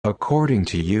According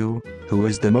to you, who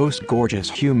is the most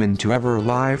gorgeous human to ever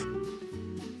alive?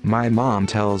 My mom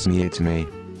tells me it's me,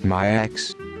 my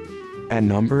ex. And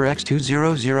number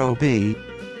X200B.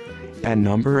 And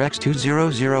number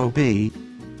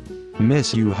X200B.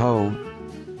 Miss you ho.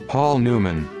 Paul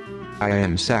Newman. I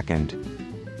am second.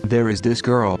 There is this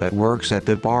girl that works at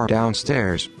the bar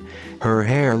downstairs. Her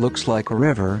hair looks like a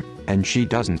river, and she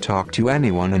doesn't talk to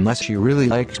anyone unless she really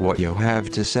likes what you have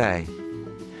to say.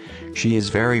 She is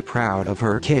very proud of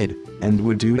her kid, and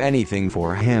would do anything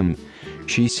for him.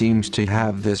 She seems to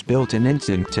have this built-in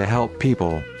instinct to help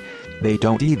people. They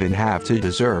don't even have to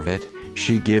deserve it,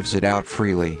 she gives it out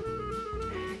freely.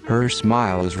 Her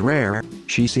smile is rare,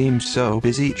 she seems so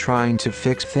busy trying to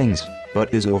fix things,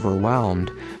 but is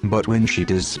overwhelmed, but when she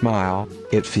does smile,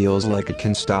 it feels like it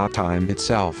can stop time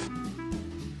itself.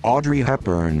 Audrey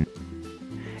Hepburn.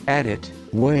 Edit,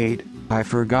 wait, I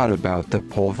forgot about the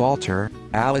pole vaulter,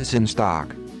 Alison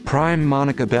Stock, Prime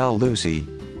Monica Bellucci,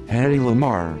 Hedy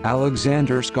Lamarr,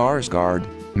 Alexander Skarsgård,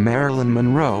 Marilyn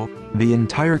Monroe, the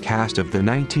entire cast of the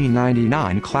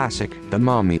 1999 classic The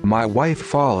Mummy. My wife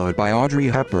followed by Audrey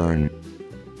Hepburn.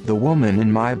 The woman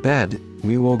in my bed,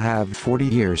 we will have 40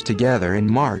 years together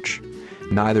in March.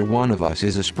 Neither one of us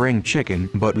is a spring chicken,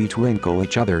 but we twinkle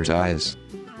each other's eyes.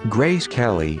 Grace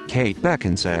Kelly, Kate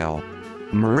Beckinsale,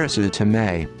 Marissa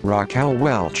Tomei, Raquel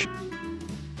Welch,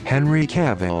 Henry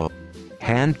Cavill.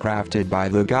 Handcrafted by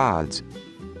the gods.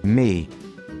 Me.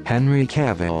 Henry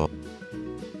Cavill.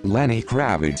 Lenny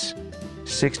Kravitz.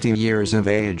 60 years of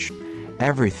age.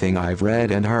 Everything I've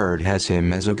read and heard has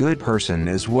him as a good person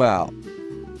as well.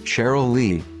 Cheryl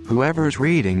Lee, whoever's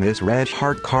reading this red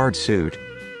heart card suit.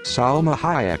 Salma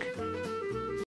Hayek.